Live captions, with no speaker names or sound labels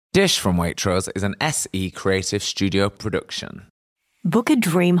Dish from Waitrose is an SE Creative Studio production. Book a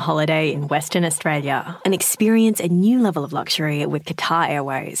dream holiday in Western Australia and experience a new level of luxury with Qatar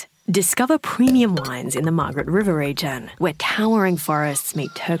Airways. Discover premium wines in the Margaret River region, where towering forests meet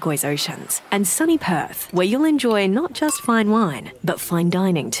turquoise oceans, and sunny Perth, where you'll enjoy not just fine wine, but fine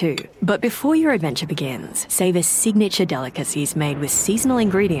dining too. But before your adventure begins, savour signature delicacies made with seasonal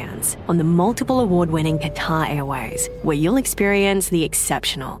ingredients on the multiple award-winning Qatar Airways, where you'll experience the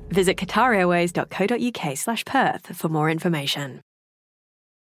exceptional. Visit qatarairways.co.uk/Perth for more information.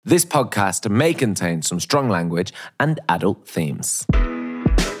 This podcast may contain some strong language and adult themes.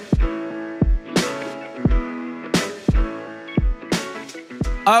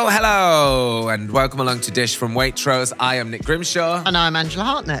 Oh, hello, and welcome along to Dish from Waitrose. I am Nick Grimshaw. And I'm Angela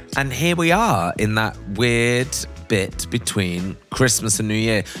Hartnett. And here we are in that weird bit between Christmas and New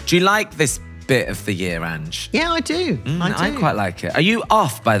Year. Do you like this bit of the year, Ange? Yeah, I do. I quite like it. Are you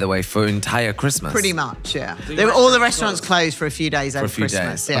off, by the way, for entire Christmas? Pretty much, yeah. All the restaurants closed for a few days over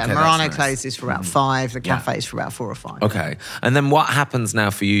Christmas. Yeah, okay, Murano nice. closes for about 5, the cafes for about 4 or 5. Okay. And then what happens now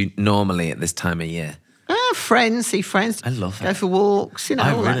for you normally at this time of year? Friends, see friends. I love it. Go for walks,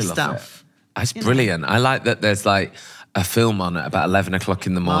 all that stuff. It's brilliant. I like that there's like a film on at about 11 o'clock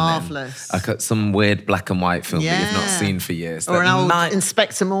in the morning. Marvellous. Like some weird black and white film that you've not seen for years. Or an old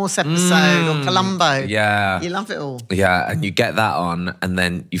Inspector Morse episode or Columbo. Yeah. You love it all. Yeah, and you get that on and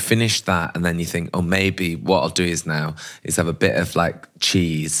then you finish that and then you think, oh, maybe what I'll do is have a bit of like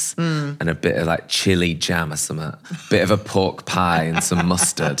cheese and a bit of like chili jam or something, bit of a pork pie and some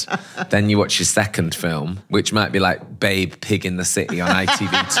mustard. Then you watch your second film, which might be like Babe Pig in the City on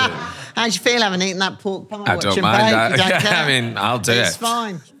ITV2. How do you feel having eaten that pork pie? I don't mind that. I mean, I'll do it. It's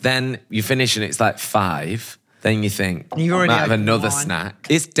fine. Then you finish and it's like 5. Then you think, you already might have another wine. snack.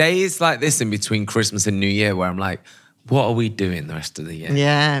 It's days like this in between Christmas and New Year where I'm like, what are we doing the rest of the year?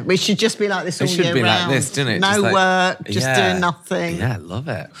 Yeah, we should just be like this all year round. It should be like this, doesn't it? No work, just doing nothing. Yeah, love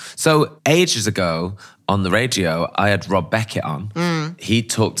it. So ages ago on the radio, I had Rob Beckett on. He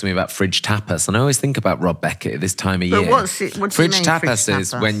talked to me about fridge tapas, and I always think about Rob Beckett at this time of year. What do you mean, fridge tapas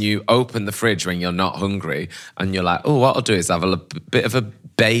is when you open the fridge when you're not hungry, and you're like, oh, what I'll do is have a bit of a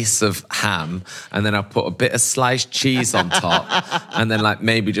base of ham, and then I'll put a bit of sliced cheese on top, and then like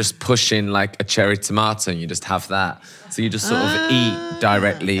maybe just push in like a cherry tomato, and you just have that. So you just sort of eat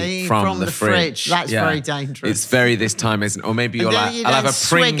directly from the fridge. That's very dangerous. It's very this time, isn't it? Or maybe you're like, I'll have a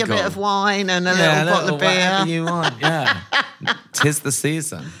swig Pringle. a bit of wine and a little bottle of beer. Whatever you want, yeah. 'Tis the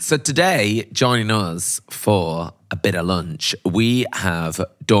season. So today, joining us for a bit of lunch, we have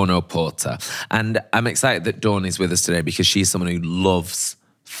Dawn O'Porter. And I'm excited that Dawn is with us today because she's someone who loves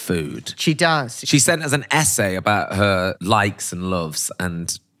food. She does. She sent us an essay about her likes and loves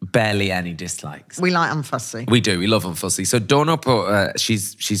and barely any dislikes. We like unfussy. We do. We love unfussy. So Dawn O'Porter,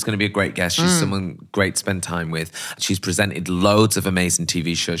 she's going to be a great guest. She's someone great to spend time with. She's presented loads of amazing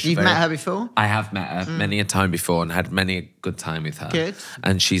TV shows. You've met her before? I have met her many a time before and had many a good time with her. Good.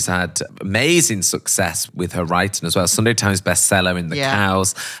 And she's had amazing success with her writing as well. Sunday Times bestseller in The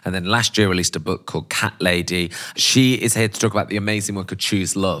Cows. And then last year released a book called Cat Lady. She is here to talk about the amazing work of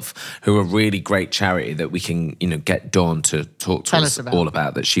Choose Love, who are a really great charity that we can, get Dawn to talk to us all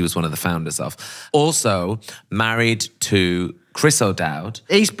about, that she was one of the founders of. Also married to Chris O'Dowd.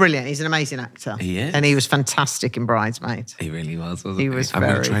 He's brilliant. He's an amazing actor. He is. And he was fantastic in Bridesmaids. He really was, wasn't he? He was I'm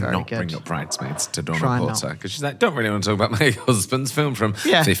very, going to try very not good. bring up Bridesmaids to Dawn Try O'Porter because she's like, don't really want to talk about my husband's film from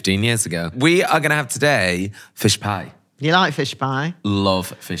 15 years ago. We are going to have today fish pie. You like fish pie?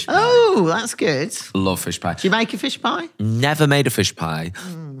 Love fish pie. Oh, that's good. Love fish pie. Do you make a fish pie? Never made a fish pie.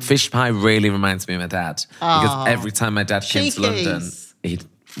 Fish pie really reminds me of my dad. Because every time my dad came to London, he'd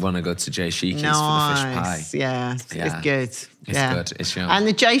want to go to Jay Sheeky's for the fish pie. Yeah, it's good. It's good. It's yum. And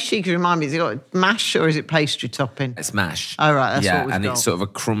the Jay Sheeky, remind me, is it got mash or is it pastry topping? It's mash. Oh, right, that's what we've and got. it's sort of a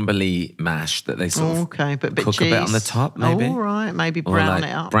crumbly mash that they sort of but a bit cook cheese. a bit on the top, maybe. All right, maybe Or brown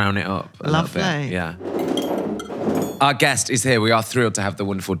it up. Brown it up a Lovely. little bit. Yeah. Our guest is here. We are thrilled to have the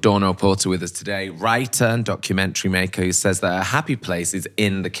wonderful Dawn O'Porter with us today, writer and documentary maker who says that her happy place is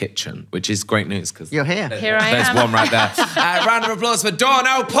in the kitchen, which is great news because you're here. Here I am. There's one right there. Round of applause for Dawn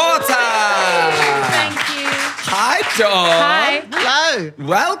O'Porter. Thank you. Hi, Dawn. Hi. Hello.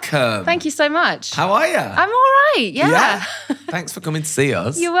 Welcome. Thank you so much. How are you? I'm all right, yeah. Thanks for coming to see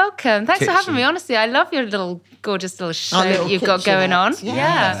us. You're welcome. Thanks for having Kitchen. me. Honestly, I love your little gorgeous little show little that you've got kitchen going on. act,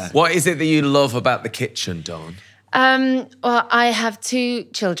 Yeah. What is it that you love about the kitchen, Dawn? Well, I have 2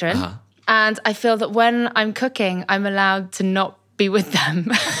 children, and I feel that when I'm cooking, I'm allowed to not be with them.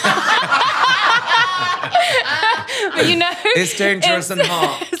 But you know, it's dangerous and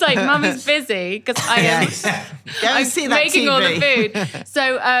hot. It's like Mummy's busy because I am I'm making all the food.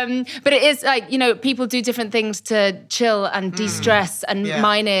 So, but it is like, you know, people do different things to chill and de-stress, and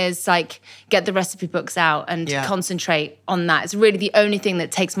mine is like get the recipe books out and concentrate on that. It's really the only thing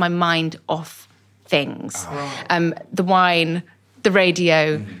that takes my mind off things. The wine, the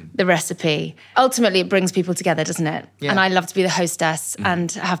radio, the recipe. Ultimately, it brings people together, doesn't it? Yeah. And I love to be the hostess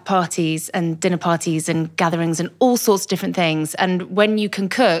and have parties and dinner parties and gatherings and all sorts of different things. And when you can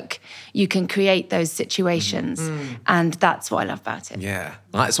cook, you can create those situations. And that's what I love about it. Yeah,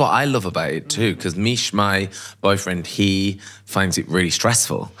 that's what I love about it too, because Mish, my boyfriend, he finds it really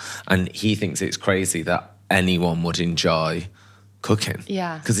stressful. And he thinks it's crazy that anyone would enjoy cooking.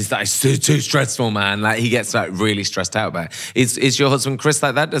 Yeah. Because it's like, it's too stressful, man. Like, he gets like really stressed out about it. Is your husband Chris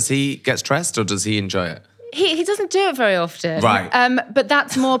like that? Does he get stressed or does he enjoy it? He doesn't do it very often. Right. But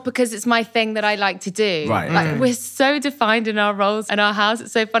that's more because it's my thing that I like to do. Right. Like, we're so defined in our roles in our house.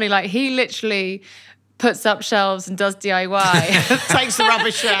 It's so funny. Like, he literally puts up shelves and does DIY. Takes the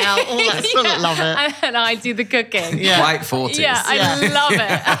rubbish out, all that sort of love it. And I do the cooking. Yeah. Quite 40s. Yeah, I love it.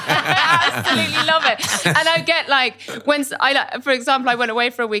 I absolutely love it. And I get like, for example, I went away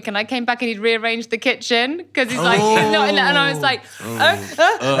for a week and I came back and he'd rearranged the kitchen because he's like, he's not in it. And I was like,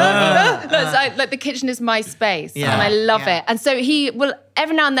 like the kitchen is my space and I love it. And so he will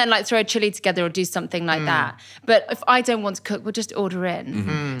every now and then like throw a chili together or do something like that. But if I don't want to cook, we'll just order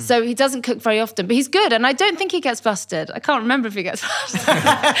in. So he doesn't cook very often, but he's good. And I don't think he gets flustered. I can't remember if he gets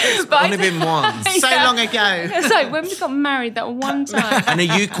flustered. But only been once. So long ago. It's like when we got married that one time. And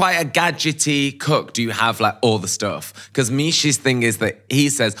are you quite a gadgety cook? Do you have like all the stuff? Because Mishi's thing is that he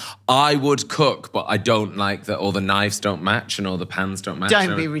says, I would cook, but I don't like that all the knives don't match and all the pans don't match.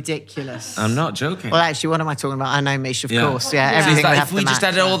 Don't be ridiculous. I'm not joking. Well, actually, what am I talking about? I know Mish, of course. Yeah, everything like, would have if we just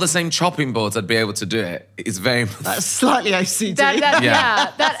had all the same chopping boards, I'd be able to do it. It's very... That's slightly OCD.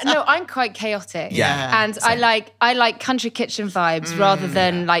 No, I'm quite chaotic. Yeah. And I like country kitchen vibes rather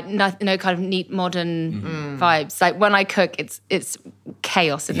than like kind of neat modern vibes. Like when I cook, it's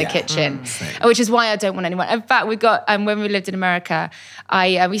chaos in the kitchen, which is why I don't want anyone. In fact, we got when we lived in America,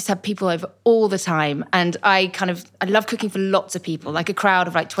 we used to have people over all the time, and I love cooking for lots of people, like a crowd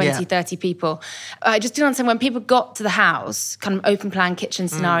of like 20, 30 people. I just didn't understand when people got to the house, kind of open plan kitchen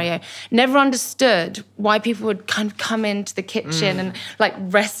scenario, never understood why people would kind of come into the kitchen and like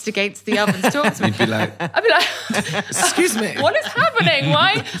rest against the oven. Talk to me. I'd be like, excuse me, what is happening?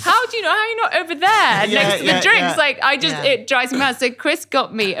 Why? How do you know? How are you not over there next to the drinks? Like it drives me mad. So Chris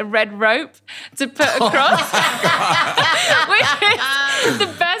got me a red rope to put across, which is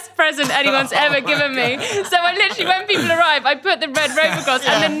the best present anyone's ever given me. So I literally, when people arrive, I put the red rope across,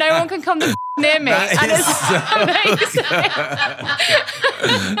 and then no one can come near me. And it's amazing.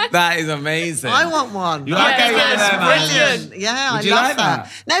 That is amazing. I want one. You like brilliant. Yeah, I love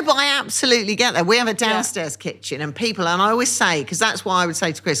that. No, but I absolutely get that. We have a downstairs kitchen and people, and I always say, because that's what I would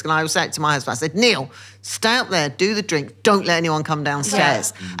say to Chris, and I always say it to my husband, I said, Neil, stay up there, do the drink, don't let anyone come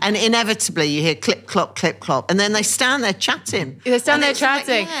downstairs. Yeah. And inevitably you hear clip, clop, clip, clop, and then they stand there chatting. They stand there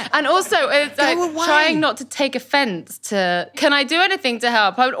chatting. Like, and also it's like trying not to take offence to, can I do anything to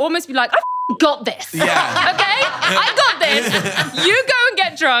help? I would almost be like, I got this. Yeah. Okay? I got this. You go and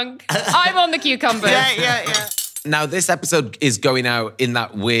get drunk. I'm on the cucumbers. Yeah. Now, this episode is going out in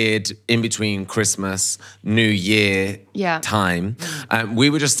that weird in-between Christmas, New Year time.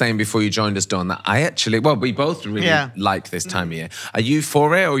 We were just saying before you joined us, Dawn, that we both really like this time of year. Are you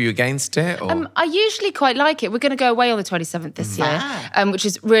for it or are you against it? Or? I usually quite like it. We're going to go away on the 27th this year, which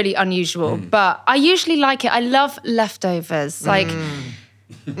is really unusual. But I usually like it. I love leftovers. Like...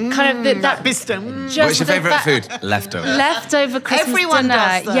 kind of that biston. What's your favourite food? Leftover Christmas Everyone dinner.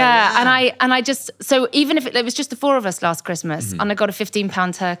 does though, And I just, so even if it was just the four of us last Christmas, and I got a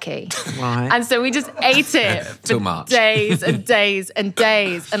 £15 turkey, and so we just ate it for days and days and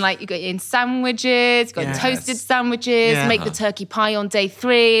days, and like you got in sandwiches, you got toasted sandwiches, make the turkey pie on day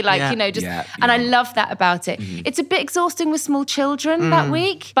 3, and I love that about it. It's a bit exhausting with small children that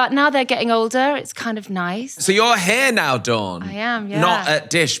week, but now they're getting older, it's kind of nice. So you're here now, Dawn. I am, yeah. Not at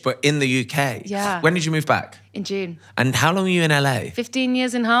Dish, but in the UK. Yeah. When did you move back? In June. And how long were you in LA? 15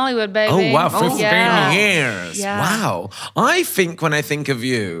 years in Hollywood, baby. Oh, wow, 15 years. Yeah. Wow. I think when I think of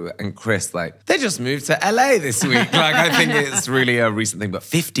you and Chris, like, they just moved to LA this week. Like, I think it's really a recent thing, but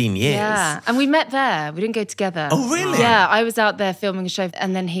 15 years. Yeah, and we met there. We didn't go together. Oh, really? Yeah, I was out there filming a show,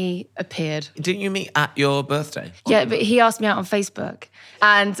 and then he appeared. Didn't you meet at your birthday? Yeah, but he asked me out on Facebook.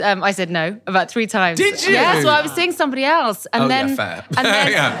 And I said no about 3 times. Did you? Yeah, so I was seeing somebody else. And then, fair. And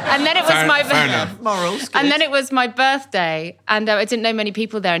then it was fair enough. Morals. And then then it was my birthday, and I didn't know many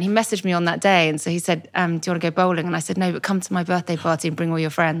people there, and he messaged me on that day, and so he said, do you want to go bowling? And I said, no, but come to my birthday party and bring all your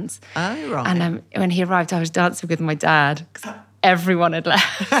friends. Oh, right. And when he arrived, I was dancing with my dad, because everyone had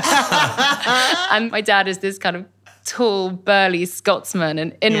left. And my dad is this kind of tall, burly Scotsman,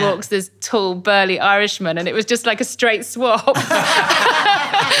 and in walks this tall, burly Irishman, and it was just like a straight swap.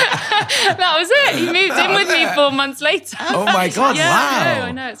 That was it. He moved in with me 4 months later. Oh my God, wow.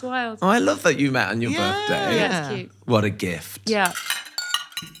 I know, it's wild. Oh, I love that you met on your birthday. Yeah, it's cute. What a gift. Yeah.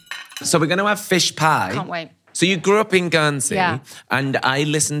 So we're going to have fish pie. Can't wait. So you grew up in Guernsey, Yeah. and I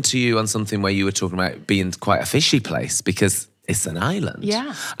listened to you on something where you were talking about being quite a fishy place because it's an island.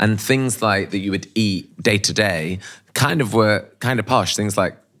 Yeah. And things like that you would eat day to day were kind of posh. Things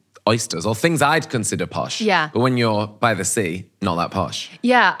like oysters or things I'd consider posh. Yeah. But when you're by the sea, not that posh.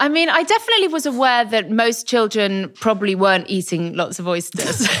 Yeah, I mean, I definitely was aware that most children probably weren't eating lots of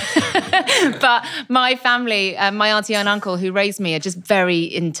oysters. But my family, my auntie and uncle who raised me are just very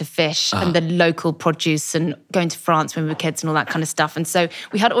into fish and the local produce and going to France when we were kids and all that kind of stuff. And so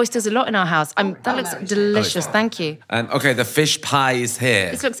we had oysters a lot in our house. That looks delicious. Thank you. Okay, the fish pie is here.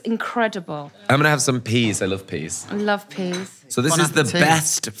 This looks incredible. I'm going to have some peas. I love peas. I love peas. So this is the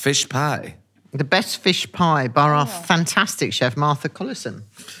best fish pie. The best fish pie by our fantastic chef, Martha Collison.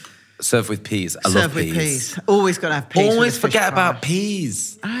 Served with peas. I love peas. Always got to have peas. Always forget about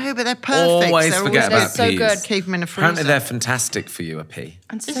peas. Oh, but they're perfect. Always forget about peas. So good. Keep them in a freezer. Apparently they're fantastic for you, a pea.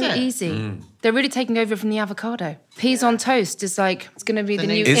 And so easy. They're really taking over from the avocado. Peas on toast is like, it's going to be the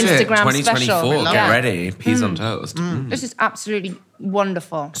new Instagram 2024, special. get ready. Peas on toast. This is absolutely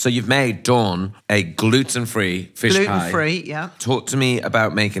wonderful. So you've made, Dawn, a gluten-free fish pie. Gluten-free, yeah. Talk to me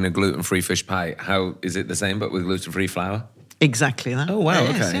about making a gluten-free fish pie. How is it the same but with gluten-free flour? Exactly that. Oh, wow,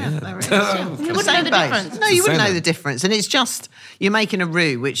 It is, okay. yeah. There it is, yeah. You wouldn't know the difference. No, you wouldn't Same know base. the difference. And it's just, you're making a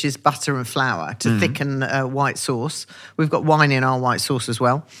roux, which is butter and flour, to thicken white sauce. We've got wine in our white sauce as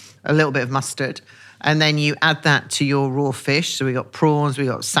well, a little bit of mustard. And then you add that to your raw fish. So we got prawns, we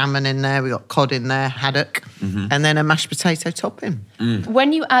got salmon in there, we got cod in there, haddock, and then a mashed potato topping.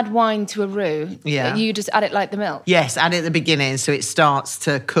 When you add wine to a roux, you just add it like the milk? Yes, add it at the beginning so it starts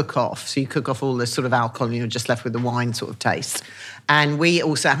to cook off. So you cook off all the sort of alcohol and you're just left with the wine sort of taste. And we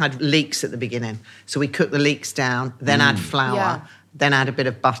also had leeks at the beginning. So we cook the leeks down, then add flour, then add a bit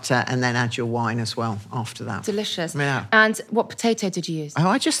of butter, and then add your wine as well after that. Delicious. Yeah. And what potato did you use? Oh,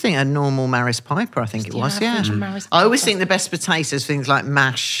 I just think a normal Maris Piper, I think it was, average Maris I always Piper. think the best potatoes, things like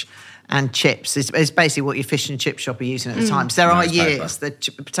mash and chips, is basically what your fish and chip shop are using at the time. So there are Maris years, the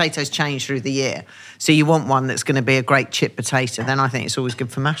potatoes change through the year. So you want one that's going to be a great chip potato. Then I think it's always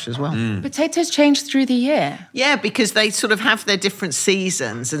good for mash as well. Potatoes change through the year. Yeah, because they sort of have their different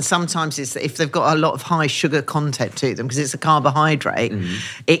seasons, and sometimes it's if they've got a lot of high sugar content to them, because it's a carbohydrate,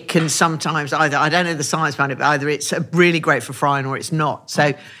 it can sometimes either, I don't know the science behind it, but either it's really great for frying or it's not.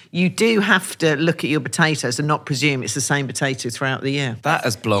 So you do have to look at your potatoes and not presume it's the same potato throughout the year. That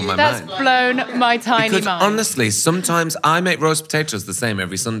has blown my That's mind. blown my tiny Because mind. honestly, sometimes I make roast potatoes the same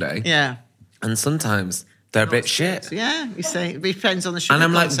every Sunday. Yeah. And sometimes they're a bit shit. Yeah, you see, it depends on the sugar And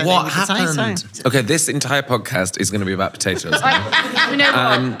I'm like, content what in the potato. happened? Okay, this entire podcast is going to be about potatoes. You know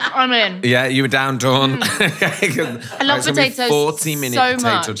what? I'm in. Yeah, you were down, Dawn. I love potatoes 40-minute so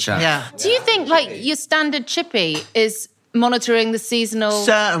potato much. chat. Yeah. Do you think like your standard chippy is monitoring the seasonal?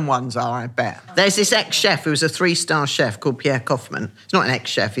 Certain ones are, I bet. There's this ex-chef who was a 3-star chef called Pierre Kaufman. He's not an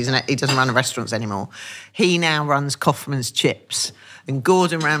ex-chef, he doesn't run restaurants anymore. He now runs Kaufman's Chips. And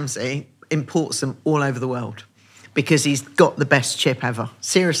Gordon Ramsay imports them all over the world because he's got the best chip ever.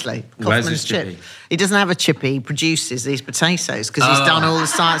 Seriously. Where's Kaufman's his chippy? He doesn't have a chippy, he produces these potatoes because he's done all the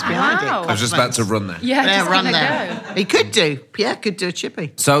science behind Wow. it. I was just about to run there. Yeah, just run gonna there. go. He could do. Pierre could do a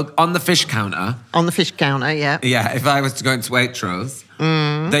chippy. So on the fish counter, On the fish counter, yeah. yeah, if I was to go into Waitrose,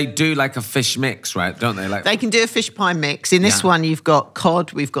 they do like a fish mix, right? Don't they? Like They can do a fish pie mix. In this one, you've got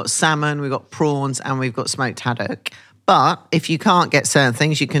cod, we've got salmon, we've got prawns, and we've got smoked haddock. But if you can't get certain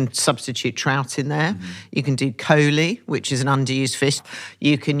things, you can substitute trout in there. You can do coley, which is an underused fish.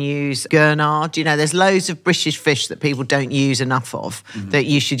 You can use gurnard. You know, there's loads of British fish that people don't use enough of that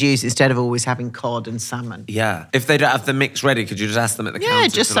you should use instead of always having cod and salmon. yeah. If they don't have the mix ready, could you just ask them at the counter? Yeah,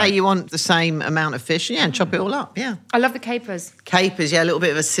 just to, say like- you want the same amount of fish, and chop it all up, yeah. I love the capers. Capers, yeah, a little bit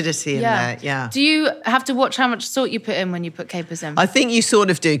of acidity in there, yeah. Do you have to watch how much salt you put in when you put capers in? I think you sort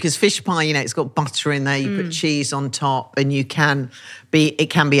of do, because fish pie, you know, it's got butter in there, you put cheese on top, and you can it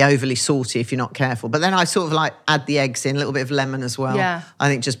can be overly salty if you're not careful. But then I sort of like add the eggs in, a little bit of lemon as well. Yeah. I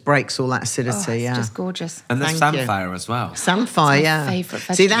think just breaks all that acidity. It's just gorgeous. And the Thank you. samphire as well. Samphire, It's my favourite See,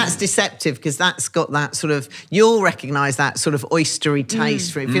 vegetable. that's deceptive because that's got that sort of, you'll recognise that sort of oystery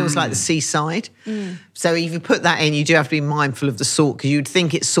taste. It feels like the seaside. So if you put that in, you do have to be mindful of the salt because you'd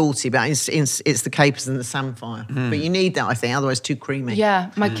think it's salty, but it's the capers and the samphire. But you need that, I think, otherwise too creamy.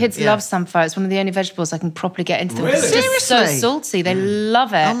 Yeah, my kids love samphire. It's one of the only vegetables I can properly get into them. Really? It's just so Seriously? salty. They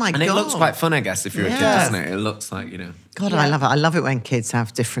love it. Oh my And God. it looks quite fun, I guess, if you're a kid, Yeah. doesn't it? It looks like, God, I love it. I love it when kids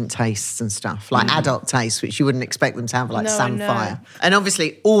have different tastes and stuff, like adult tastes, which you wouldn't expect them to have, like No, I know. samphire. And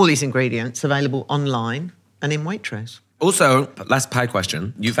obviously, all these ingredients available online and in Waitrose. Also, last pie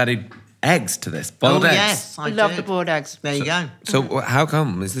question. You've added eggs to this, boiled eggs. Yes, I love do. the boiled eggs. There you go. So how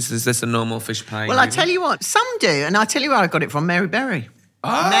come? Is this a normal fish pie? Well, I tell you what, some do, and I tell you where I got it from, Mary Berry.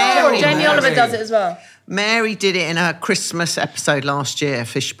 Oh, Jamie Oliver does it as well. Mary did it in her Christmas episode last year,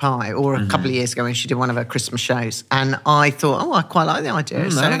 Fish Pie, or a couple of years ago when she did one of her Christmas shows. And I thought, I quite like the idea.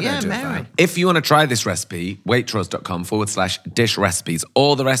 So, Mary. If you want to try this recipe, waitrose.com/dish recipes.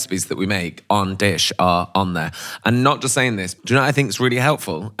 All the recipes that we make on Dish are on there. And not just saying this, do you know what I think is really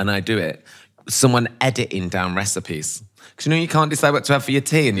helpful? And I do it. Someone editing down recipes. Because you can't decide what to have for your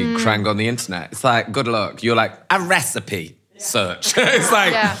tea and you crank on the internet. It's like, good luck. You're like, a recipe. Search. It's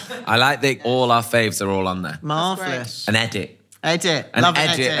like, I like that all our faves are all on there. Marvellous. An edit. Edit. An Love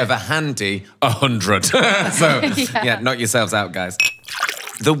edit of a handy 100. So, knock yourselves out, guys.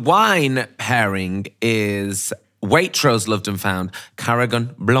 The wine pairing is Waitrose loved and found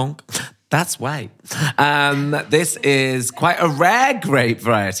Carignan Blanc. That's white. This is quite a rare grape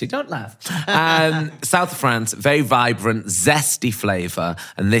variety. Don't laugh. South of France, very vibrant, zesty flavour.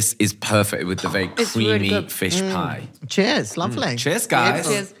 And this is perfect with the very creamy really fish pie. Cheers. Lovely. Cheers, guys.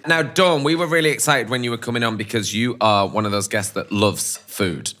 Cheers. Now, Dawn, we were really excited when you were coming on because you are one of those guests that loves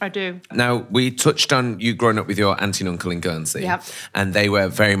food. I do. Now, we touched on you growing up with your auntie and uncle in Guernsey. Yep. And they were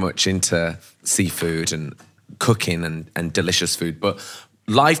very much into seafood and cooking and delicious food. But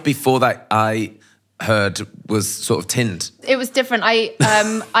life before that, I heard, was sort of tinned. It was different.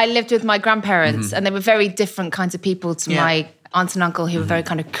 I lived with my grandparents and they were very different kinds of people to my aunt and uncle who were very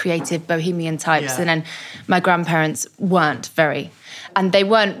kind of creative, bohemian types. And then my grandparents weren't very. And they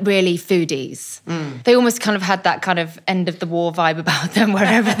weren't really foodies. They almost kind of had that kind of end of the war vibe about them where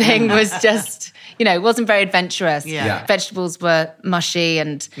everything was just, it wasn't very adventurous. Yeah. Vegetables were mushy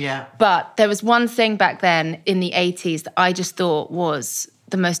but there was one thing back then in the 80s that I just thought was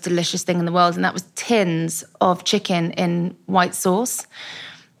the most delicious thing in the world, and that was tins of chicken in white sauce.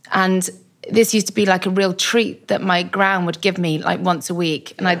 And this used to be like a real treat that my gran would give me like once a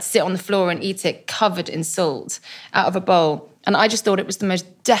week, and I'd sit on the floor and eat it covered in salt out of a bowl. And I just thought it was the most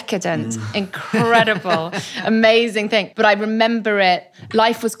decadent, incredible, amazing thing. But I remember it.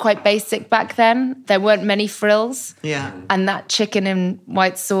 Life was quite basic back then. There weren't many frills. Yeah. And that chicken in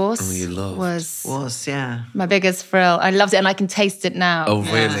white sauce you loved. Was, yeah. my biggest thrill. I loved it, and I can taste it now. Oh,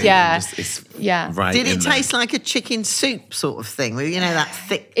 really? Yeah. It's Yeah. right Did in it there. taste like a chicken soup sort of thing? That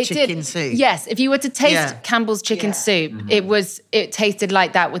thick chicken soup? Yes. If you were to taste Yeah. Campbell's chicken soup, it tasted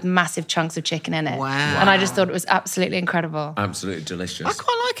like that with massive chunks of chicken in it. Wow. And I just thought it was absolutely incredible. Absolutely delicious. I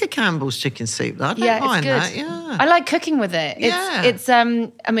quite like a Campbell's chicken soup, though. I don't Yeah, mind it's good. that, yeah. I like cooking with it. Yeah.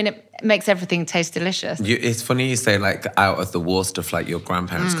 It makes everything taste delicious. It's funny you say like out of the war stuff like your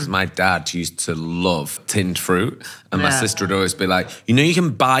grandparents, because my dad used to love tinned fruit, and my sister would always be like, you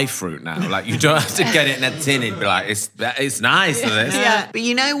can buy fruit now, like you don't have to get it in a tin. He'd be like, it's nice, this. Yeah. But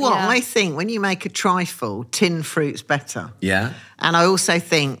you know what? Yeah. I think when you make a trifle, tin fruit's better. Yeah. And I also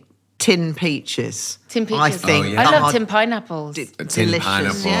think tin peaches. Tin peaches. I think yeah. I love are tin pineapples. delicious.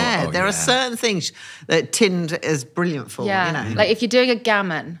 pineapple. Yeah, Oh, there yeah. are certain things that tinned is brilliant for. Yeah. Like if you're doing a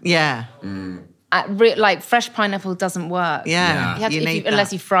gammon, Yeah. like fresh pineapple doesn't work. Yeah. You have to, need unless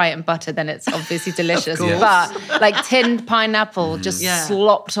that. you fry it in butter, then it's obviously delicious. course. But like tinned pineapple just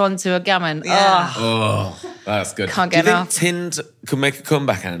slopped onto a gammon. Yeah. Oh, Oh, that's good. Can't Do you get think enough. tinned could make a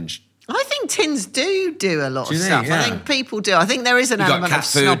comeback, Ange? I think tins do a lot Do of you stuff. think? I Yeah. think people do. I think there is an You got element cat of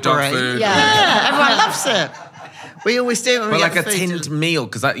food, dog snobbery. food. Yeah, everyone loves it. We always do when we Well, get like a food. tinned meal,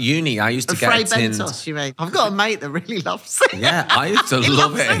 because at uni I used to get Fray a tinned. Bentos, you mean? I've got a mate that really loves it. Yeah, I used to He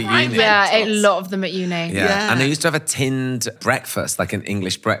love loves it at the Fray uni. yeah, I ate a lot of them at uni. Yeah. And I used to have a tinned breakfast, like an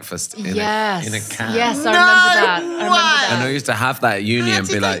English breakfast in Yes. a can. Yes, I No remember that. I remember way. that. And I used to have that at uni and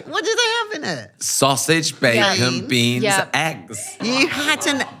be like, What do they have in it? Sausage, bacon, beans, eggs. You had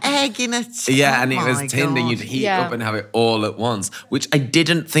an egg in a tin. Yeah, and it was tinned and you'd heat up and have it all at once, which I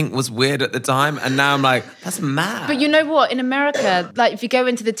didn't think was weird at the time. And now I'm like, that's mad. But you know what? In America, like if you go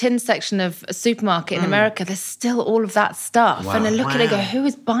into the tin section of a supermarket in America, there's still all of that stuff. Wow. And I look at it and go, who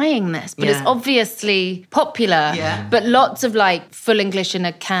is buying this? But it's obviously popular. Yeah. But lots of like full English in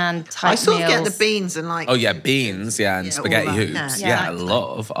a can type I sort meals. of get the beans and like... Oh yeah, beans, and spaghetti hoops. Yeah,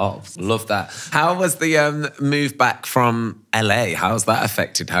 love that. How was the move back from LA? How's that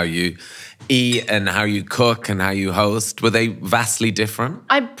affected how you eat and how you cook and how you host? Were they vastly different?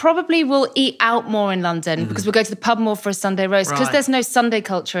 I probably will eat out more in London because we'll go to the pub more for a Sunday roast because there's no Sunday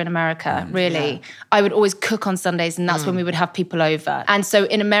culture in America, really. Yeah. I would always cook on Sundays and that's when we would have people over. And so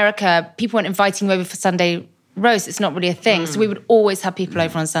in America, people weren't inviting you over for Sunday roast. It's not really a thing. So we would always have people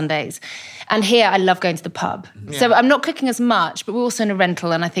over on Sundays. And here, I love going to the pub. Yeah. So I'm not cooking as much, but we're also in a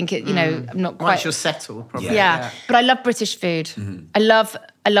rental, and I think I'm not quite. Once you're settled, probably. Yeah. But I love British food. I love.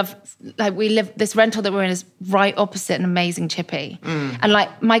 Like we live. This rental that we're in is right opposite an amazing chippy, and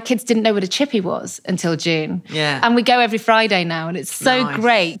like my kids didn't know what a chippy was until June. Yeah. And we go every Friday now, and it's so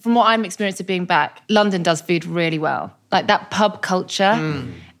great. From what I'm experiencing being back, London does food really well. Like that pub culture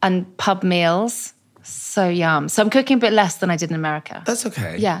and pub meals. So yum. So I'm cooking a bit less than I did in America. That's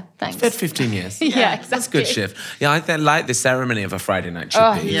okay. Yeah, thanks. It's been 15 years. Yeah, exactly. That's a good shift. Yeah, I like the ceremony of a Friday night chippy.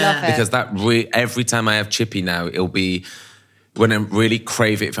 Oh, love it. Because every time I have chippy now, it'll be when I really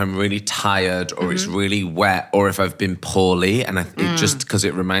crave it, if I'm really tired or it's really wet or if I've been poorly, and it just because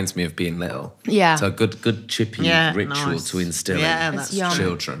it reminds me of being little. Yeah. So a good chippy ritual to instill in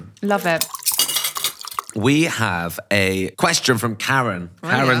children. Love it. We have a question from Karen.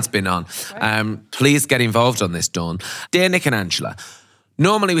 Karen's been on. Please get involved on this, Dawn. Dear Nick and Angela,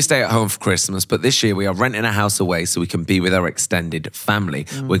 normally we stay at home for Christmas, but this year we are renting a house away so we can be with our extended family.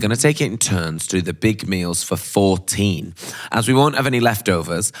 We're going to take it in turns to do the big meals for 14. As we won't have any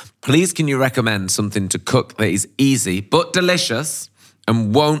leftovers, please can you recommend something to cook that is easy but delicious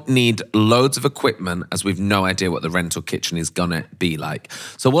and won't need loads of equipment, as we've no idea what the rental kitchen is going to be like.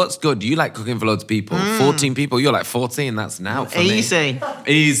 So what's good? You like cooking for loads of people. 14 people, you're like 14, that's now for me.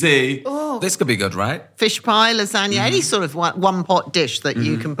 Easy. Oh. This could be good, right? Fish pie, lasagna, any sort of one-pot dish that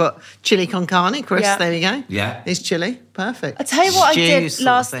you can put. Chili con carne, Chris, there you go. Yeah. It's chili, perfect. I'll tell you what I did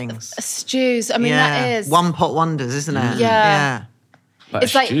last... Stews, I mean, that is... One-pot wonders, isn't it? Yeah. But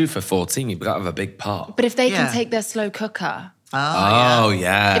it's a stew for 14, you've got to have a big pot. But if they can take their slow cooker... Oh,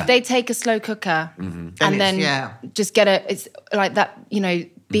 yeah. If they take a slow cooker and then just get it's like that,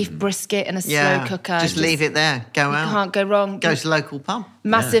 beef brisket in a slow cooker. Just leave it there. Go out. You can't go wrong. Go to the local pub.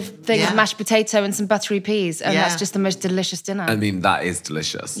 Massive thing of mashed potato and some buttery peas. And that's just the most delicious dinner. I mean, that is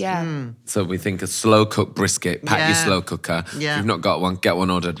delicious. Yeah. So we think a slow cooked brisket, pack your slow cooker. Yeah. If you've not got one, get one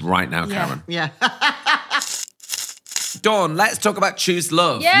ordered right now, Karen. Yeah. Dawn, let's talk about Choose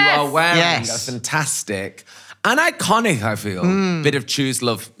Love. Yes. You are wearing a fantastic... and iconic, I feel, bit of Choose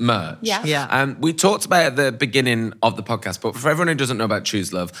Love merch. Yeah. We talked about it at the beginning of the podcast, but for everyone who doesn't know about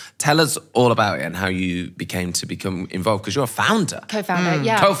Choose Love, tell us all about it and how you become involved, because you're a founder.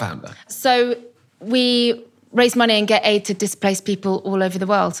 Co-founder, Co-founder. So we raise money and get aid to displaced people all over the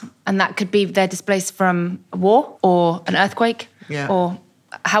world. And that could be they're displaced from a war or an earthquake or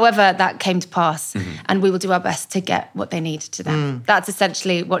however that came to pass. And we will do our best to get what they need to them. That's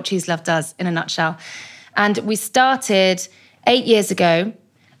essentially what Choose Love does in a nutshell. And we started 8 years ago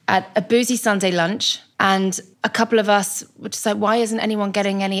at a boozy Sunday lunch, and a couple of us were just like, why isn't anyone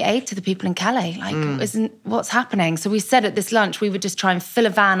getting any aid to the people in Calais? Like, what's happening? So we said at this lunch, we would just try and fill a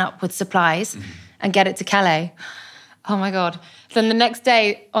van up with supplies and get it to Calais. Oh my God. Then the next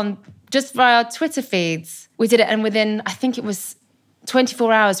day, just via our Twitter feeds, we did it. And within, I think it was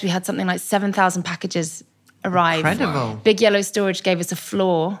 24 hours, we had something like 7,000 packages arrive. Incredible. Big Yellow Storage gave us a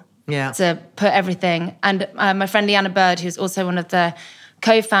floor to put everything. And my friend Leanna Bird, who's also one of the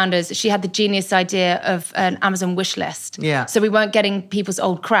co-founders, she had the genius idea of an Amazon wish list. Yeah. So we weren't getting people's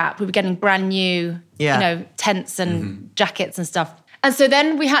old crap. We were getting brand new, tents and jackets and stuff. And so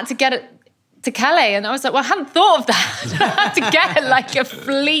then we had to get it to Calais. And I was like, well, I hadn't thought of that. I had to get like a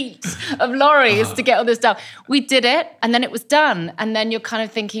fleet of lorries to get all this stuff. We did it, and then it was done. And then you're kind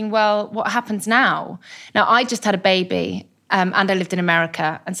of thinking, well, what happens now? Now, I just had a baby. And I lived in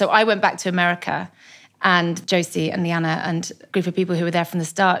America. And so I went back to America, and Josie and Leanna and a group of people who were there from the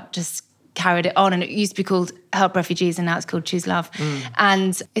start just carried it on. And it used to be called Help Refugees, and now it's called Choose Love.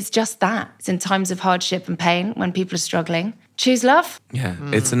 And it's just that. It's in times of hardship and pain when people are struggling. choose love. Yeah,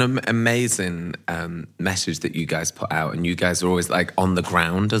 it's an amazing message that you guys put out, and you guys are always like on the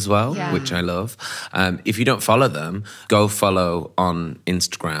ground as well, which I love. If you don't follow them, go follow on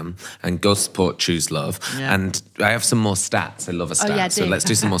Instagram and go support Choose Love. Yeah. And I have some more stats. I love a stat, so let's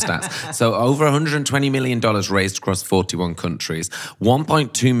do some more stats. So over $120 million raised across 41 countries,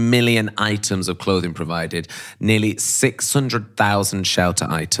 1.2 million items of clothing provided, nearly 600,000 shelter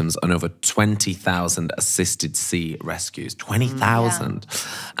items, and over 20,000 assisted sea rescues. 20,000.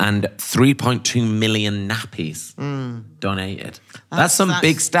 And 3.2 million nappies donated. That's some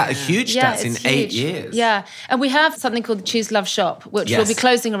big stats, huge stats in 8 years. Yeah. And we have something called the Choose Love shop, which will be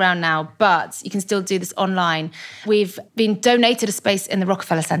closing around now, but you can still do this online. We've been donated a space in the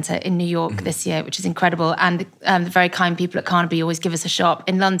Rockefeller Center in New York this year, which is incredible. And the very kind people at Carnaby always give us a shop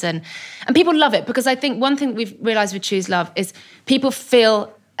in London. And people love it because I think one thing we've realised with Choose Love is people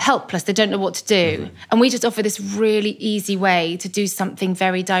feel helpless, they don't know what to do. And we just offer this really easy way to do something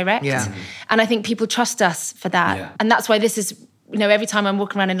very direct. Yeah. And I think people trust us for that. Yeah. And that's why this is, every time I'm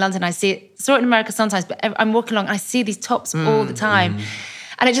walking around in London, I saw it in America sometimes, but I'm walking along and I see these tops all the time.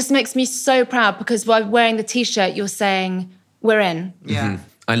 And it just makes me so proud because by wearing the T-shirt, you're saying, we're in. Yeah.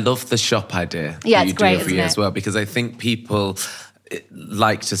 I love the shop idea that you do every year as well, because I think people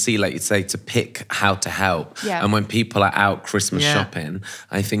like to see, like you say, to pick how to help. Yeah. And when people are out Christmas shopping,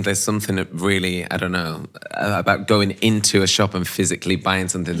 I think there's something that really, I don't know, about going into a shop and physically buying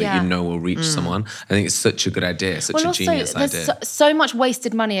something that will reach someone. I think it's such a good idea, such a genius idea. There's so much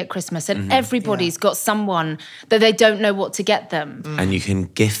wasted money at Christmas, and everybody's got someone that they don't know what to get them. And you can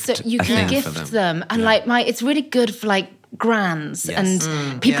gift a thing for them. And it's really good for grands and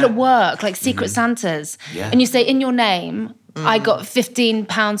people at work, like Secret Santas. Yeah. And you say, in your name, I got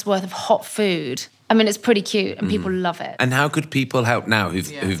 £15 worth of hot food. I mean, it's pretty cute and people love it. And how could people help now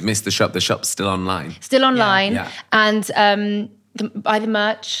who've missed the shop? The shop's still online. Still online. Yeah. And buy the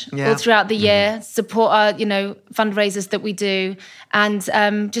merch all throughout the year, support our, fundraisers that we do, and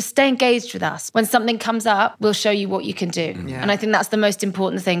just stay engaged with us. When something comes up, we'll show you what you can do. Yeah. And I think that's the most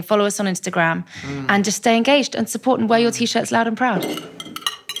important thing. Follow us on Instagram and just stay engaged and support and wear your T-shirts loud and proud.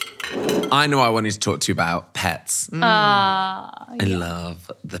 I know I wanted to talk to you about pets. I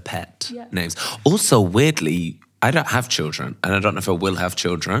love the pet names. Also, weirdly, I don't have children, and I don't know if I will have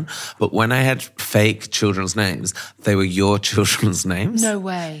children, but when I had fake children's names, they were your children's names. No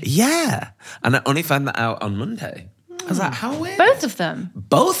way. Yeah. And I only found that out on Monday. I was like, how weird. Both of them?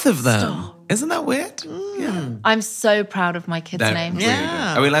 Both of them. Stop. Isn't that weird? Yeah. I'm so proud of my kids' names. Really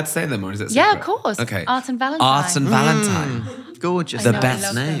good. Are we allowed to say them, or is it secret? Yeah, of course. Okay. Art and Valentine. Art and Valentine. Gorgeous. The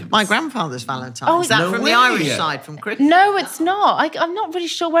best name. My grandfather's Valentine. Oh, is that from the Irish side, from Chris? No, it's not. I'm not really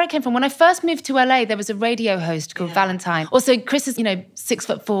sure where it came from. When I first moved to LA, there was a radio host called Valentine. Also, Chris is,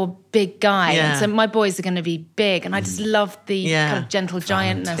 6'4", big guy. Yeah. And so my boys are going to be big. And I just love the kind of gentle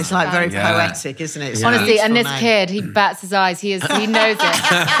giantness. It's very poetic, isn't it? Honestly, and this kid, he bats his eyes. He knows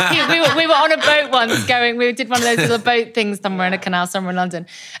it. we were on a boat once we did one of those little boat things somewhere in a canal somewhere in London.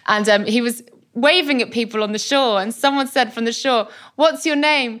 And he was waving at people on the shore, and someone said from the shore, "What's your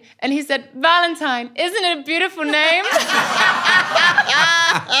name?" And he said, "Valentine. Isn't it a beautiful name?"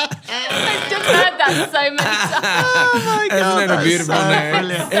 I've just heard that so many times. Oh my God. Isn't it a beautiful name?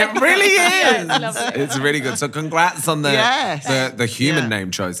 Brilliant. It really is. I love it. It's really good. So congrats on the human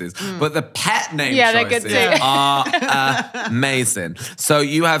name choices. But the pet name choices are amazing. So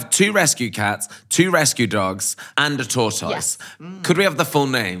you have 2 rescue cats, 2 rescue dogs, and a tortoise. Yes. Could we have the full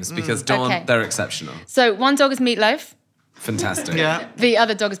names? Because they're exceptional. So one dog is Meatloaf. Fantastic. Yeah. The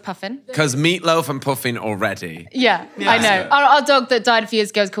other dog is Puffin. Because Meatloaf and Puffin already. Yeah, I know. Our dog that died a few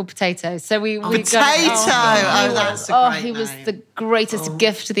years ago is called Potato. So we Potato! That's a great he was name. the greatest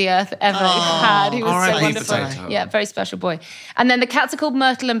gift to the earth ever had. He was so wonderful. Potato. Yeah, very special boy. And then the cats are called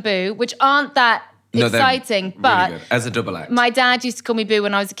Myrtle and Boo, which aren't that exciting, but really as a double act. My dad used to call me Boo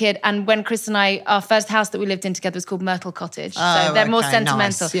when I was a kid, and when Chris and our first house that we lived in together was called Myrtle Cottage. So they're more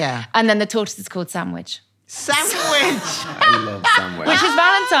sentimental. Nice, yeah. And then the tortoise is called Sandwich. Sandwich! I love Sandwich. Which is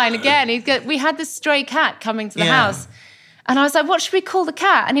Valentine again. We had this stray cat coming to the house, and I was like, "What should we call the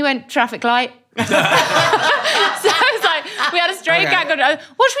cat?" And he went, "Traffic light." So I was like, we had a stray cat going,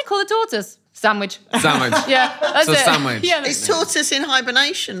 "What should we call the tortoise?" Sandwich. Yeah, that's so it. Sandwich. Yeah, is tortoise in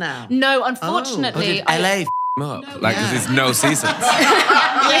hibernation now? No, unfortunately. LA up? Because there's no seasons.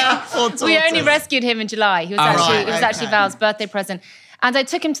 We only rescued him in July. He was actually Val's birthday present. And I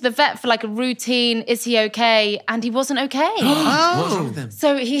took him to the vet for a routine, is he okay? And he wasn't okay. What was wrong with him?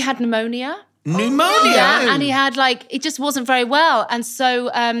 So he had pneumonia. Pneumonia. Yeah, and he had he just wasn't very well, and so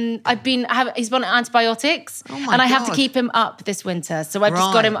he's on antibiotics, and I have to keep him up this winter. So I've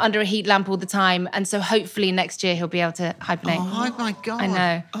just got him under a heat lamp all the time, and so hopefully next year he'll be able to hibernate. Oh my God! I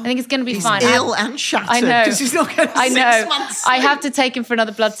know. I think it's going to be fine. He's ill and shattered. I know. Because he's not getting 6 months. I have to take him for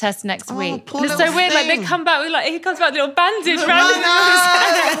another blood test next week. Poor and it's so weird. They come back with he comes back with a little bandage around his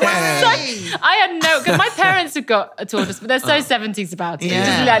head. I had because my parents have got a tortoise, but they're so 70s about it. He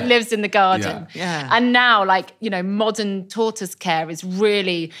just lives in the garden. Yeah. And now, modern tortoise care is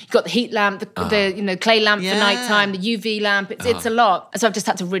really, you've got the heat lamp, the clay lamp for nighttime, the UV lamp. It's a lot. So I've just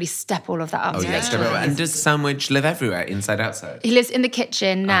had to really step all of that up. And does Sandwich live everywhere, inside, outside? He lives in the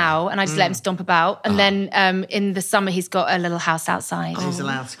kitchen now, and I just let him stomp about. And then in the summer, he's got a little house outside. He's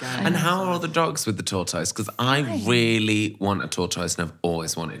allowed to go. And how are all the dogs with the tortoise? Because I really want a tortoise, and I've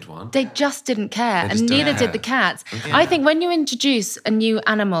always wanted one. They just didn't care, and neither did the cats. Okay. I think when you introduce a new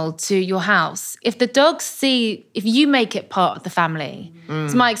animal to your house, if the dogs see, if you make it part of the family,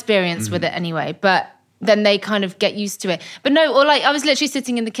 it's my experience with it anyway, but then they kind of get used to it. But no, or I was literally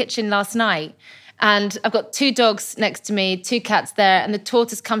sitting in the kitchen last night, and I've got 2 dogs next to me, 2 cats there, and the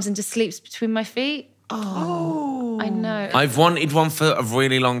tortoise comes and just sleeps between my feet. Oh, I know. I've wanted one for a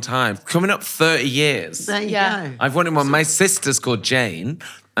really long time. Coming up 30 years. There you go. I've wanted one. My sister's called Jane,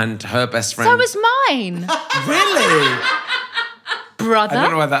 and her best friend... So was mine. Really? Brother? I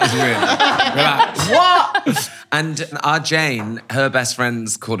don't know why that's real. What? And our Jane, her best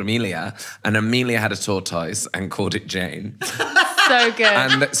friend's called Amelia, and Amelia had a tortoise and called it Jane. So good.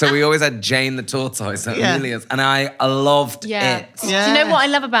 And so we always had Jane the tortoise at Amelia's, and I loved it. Yeah. Do you know what I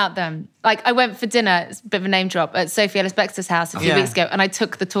love about them? I went for dinner, it's a bit of a name drop, at Sophie Ellis-Bextor's house a few weeks ago, and I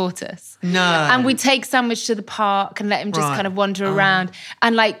took the tortoise. No. And we take Sandwich to the park and let him just kind of wander around.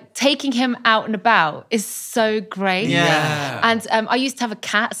 And taking him out and about is so great. Yeah. And I used to have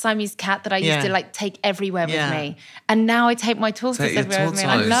a Siamese cat that I used to take everywhere with me. And now I take my tortoise everywhere with me.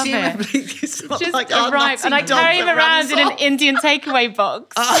 And I love it. It's not just like arrive, and I carry him around in an Indian takeaway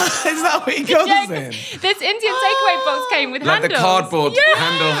box. Is that what he goes in? This Indian takeaway box came with handles. Like the cardboard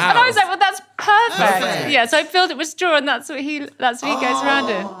handle house. And I was like, well, that's perfect. Yeah, so I filled it with straw, and that's what he goes around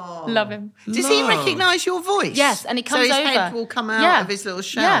in. Love him. Does he recognise your voice? Yes, and he comes over. So his head will come out of his little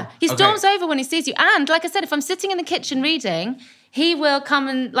shell. Yeah, he storms over when he sees you. And like I said, if I'm sitting in the kitchen reading, he will come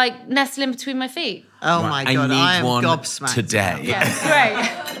and nestle in between my feet. Oh my God, I am one gobsmacked today. Yeah,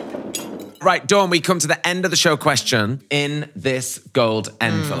 great. Right, Dawn, we come to the end of the show question in this gold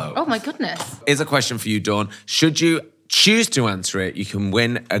envelope. Oh my goodness. Here's a question for you, Dawn. Should you choose to answer it, you can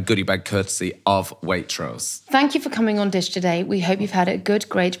win a goodie bag courtesy of Waitrose. Thank you for coming on Dish today. We hope you've had a good,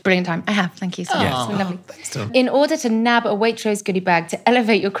 great, brilliant time. I have. Thank you so much. It's been lovely. Thanks, Dawn. In order to nab a Waitrose goodie bag to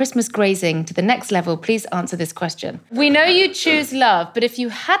elevate your Christmas grazing to the next level, please answer this question. We know you choose love, but if you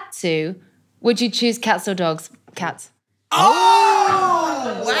had to, would you choose cats or dogs? Cats.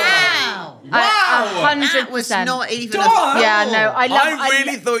 Oh, wow. 100%. That was not even Yeah, no. I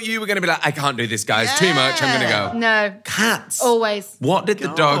really thought you were going to be like, I can't do this, guys. Too much. I'm going to go. No. Cats. Always. What did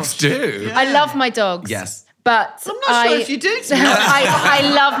the dogs do? Yeah. I love my dogs. Yes. But I'm not sure if you do.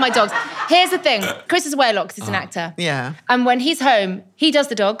 I love my dogs. Here's the thing. Chris is away a lot because he's an actor. Yeah. And when he's home, he does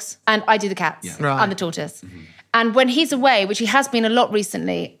the dogs and I do the cats. Yeah. Right. I'm the tortoise. Mm-hmm. And when he's away, which he has been a lot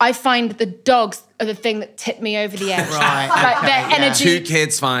recently, I find the dogs are the thing that tip me over the edge. Right. Their energy. 2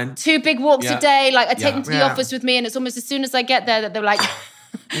 kids, fine. 2 big walks a day. I take them to the office with me, and it's almost as soon as I get there that they're like,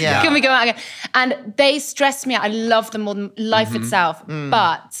 can we go out again? And they stress me out. I love them more than life itself.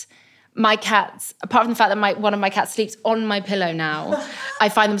 But my cats, apart from the fact that one of my cats sleeps on my pillow now, I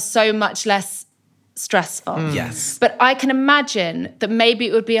find them so much less stressful. Yes. But I can imagine that maybe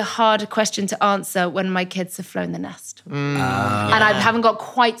it would be a harder question to answer when my kids have flown the nest. And I haven't got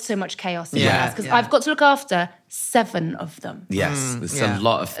quite so much chaos in the house because I've got to look after 7 of them. Yes, it's a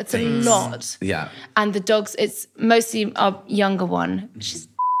lot of It's things. a lot. Yeah. And the dogs, it's mostly our younger one. She's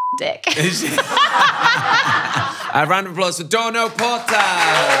dick. A round of applause for Dawn Porter.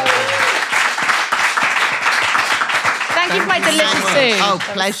 Thank you for my delicious food. Oh, That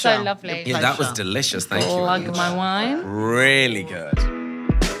was pleasure. so lovely. Yeah, that was delicious. Thank you. Plug my wine. Really good.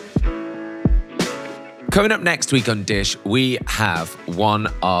 Coming up next week on Dish, we have one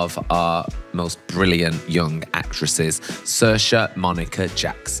of our most brilliant young actresses, Saoirse Monica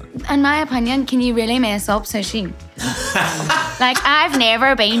Jackson. In my opinion, can you really mess up sushi? I've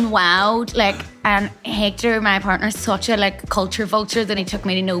never been wowed. And Hector, my partner, is such a culture vulture that he took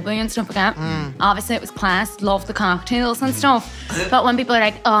me to Nobu and stuff like that. Obviously, it was class. Loved the cocktails and stuff. But when people are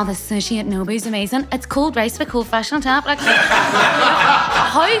like, "Oh, the sushi at Nobu is amazing," it's cold rice with cold fish on top.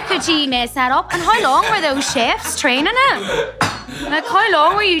 How could you mess that up? And how long were those chefs training it? Like, how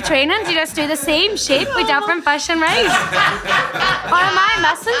long were you training? Do you just do the same shape with different fish and rice? Or am I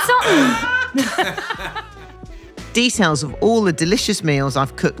missing something? Details of all the delicious meals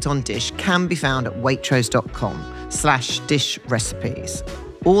I've cooked on Dish can be found at waitrose.com/dish recipes.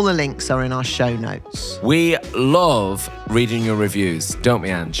 All the links are in our show notes. We love reading your reviews, don't we,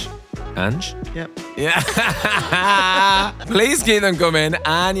 Ange? Ange? Yep. Yeah. Please keep them coming.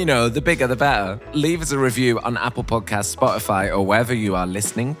 And, the bigger the better. Leave us a review on Apple Podcasts, Spotify, or wherever you are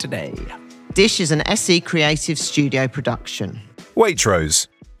listening today. Dish is an SE Creative Studio production. Waitrose.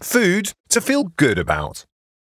 Food to feel good about.